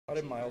How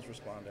did Miles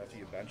respond after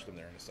you benched him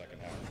there in the second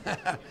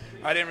half?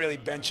 I didn't really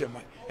bench him.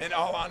 In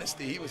all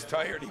honesty, he was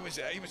tired. He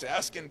was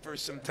asking for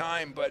some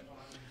time, but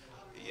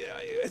yeah,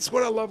 it's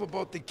what I love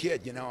about the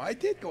kid. You know, I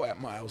did go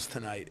at Miles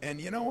tonight, and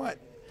you know what?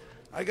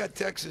 I got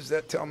texts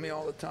that tell me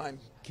all the time,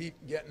 keep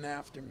getting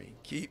after me,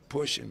 keep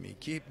pushing me,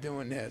 keep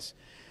doing this.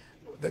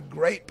 The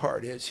great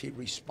part is he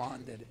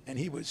responded, and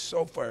he was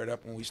so fired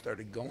up when we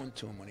started going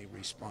to him when he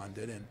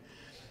responded.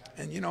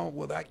 And you know,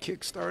 will that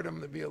kickstart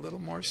him to be a little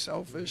more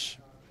selfish?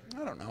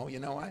 I don't know. You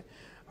know,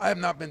 I have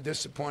not been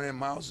disappointed in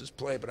Miles'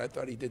 play, but I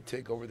thought he did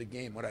take over the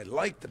game. What I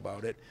liked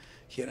about it,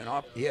 he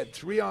had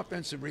 3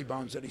 offensive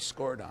rebounds that he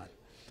scored on.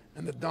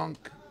 And the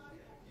dunk,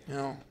 you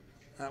know,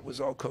 that was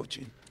all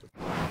coaching.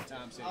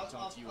 Tom said he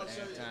talked to you at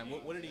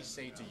halftime. What did he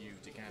say to you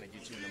to kind of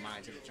get you in the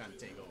mindset of trying to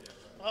take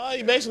over?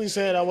 He basically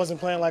said I wasn't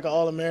playing like an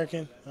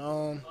All-American,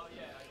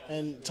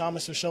 and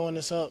Thomas was showing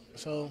us up.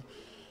 So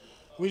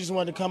we just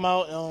wanted to come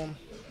out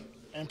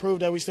and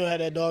prove that we still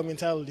had that dog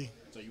mentality.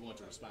 So you want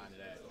to respond to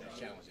that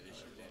challenge,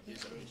 that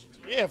issue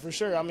too? Yeah, for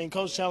sure. I mean,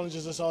 Coach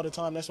challenges us all the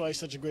time. That's why he's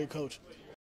such a great coach.